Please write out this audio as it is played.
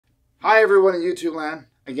Hi everyone in YouTube land.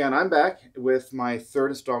 Again, I'm back with my third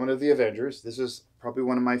installment of the Avengers. This is probably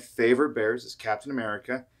one of my favorite bears. Is Captain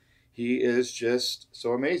America. He is just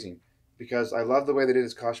so amazing because I love the way they did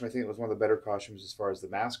his costume. I think it was one of the better costumes as far as the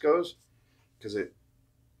mask goes because it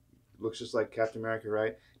looks just like Captain America,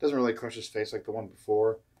 right? It doesn't really crush his face like the one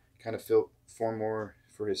before. Kind of feel form more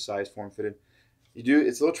for his size, form fitted. You do.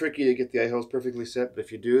 It's a little tricky to get the eye holes perfectly set, but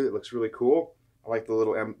if you do, it looks really cool. I like the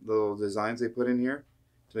little designs they put in here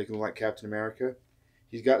to make him look like Captain America.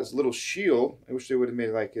 He's got this little shield. I wish they would have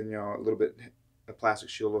made like a little bit a plastic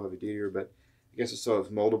shield, a little heavier, but I guess it's so it's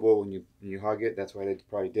moldable when you hug it. That's why they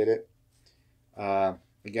probably did it. Uh,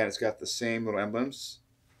 Again, it's got the same little emblems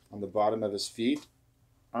on the bottom of his feet.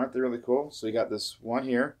 Aren't they really cool? So you got this one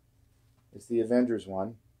here. It's the Avengers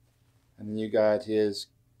one, and then you got his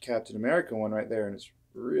Captain America one right there, and it's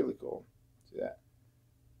really cool. See that?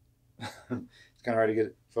 It's kind of hard to get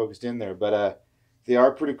it focused in there, but they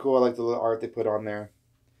are pretty cool. I like the little art they put on there.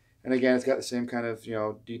 And again, it's got the same kind of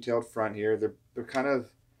detailed front here. They're kind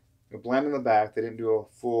of bland in the back. They didn't do a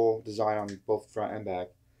full design on both front and back,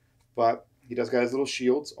 but he does got his little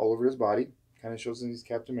shields all over his body. Kind of shows that he's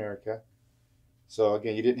Captain America. So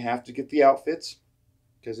again, you didn't have to get the outfits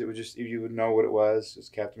because it would just you would know what it was. It's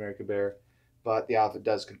Captain America bear, but the outfit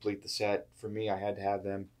does complete the set. For me, I had to have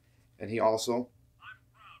them, and he also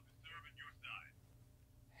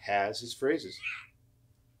has his phrases.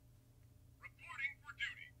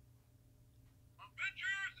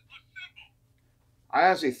 I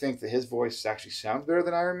honestly think that his voice actually sounds better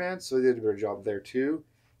than Iron Man, so they did a better job there too.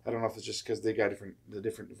 I don't know if it's just because they got the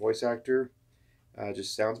different voice actor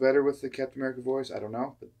just sounds better with the Captain America voice. I don't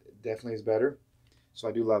know, but it definitely is better. So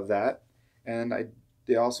I do love that. And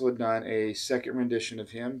they also had done a second rendition of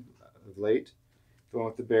him of late, the one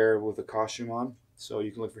with the bear with the costume on. So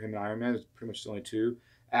you can look for him in Iron Man. It's pretty much the only two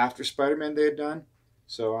after Spider-Man they had done.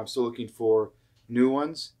 So I'm still looking for new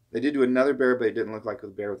ones. They did do another bear, but it didn't look like the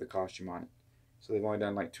bear with the costume on it. So they've only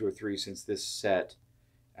done like 2 or 3 since this set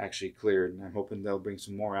actually cleared. And I'm hoping they'll bring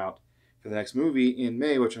some more out for the next movie in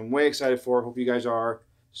May, which I'm way excited for. Hope you guys are.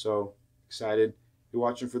 So excited. You're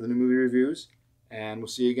watching for the new movie reviews. And we'll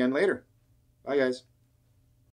see you again later. Bye, guys.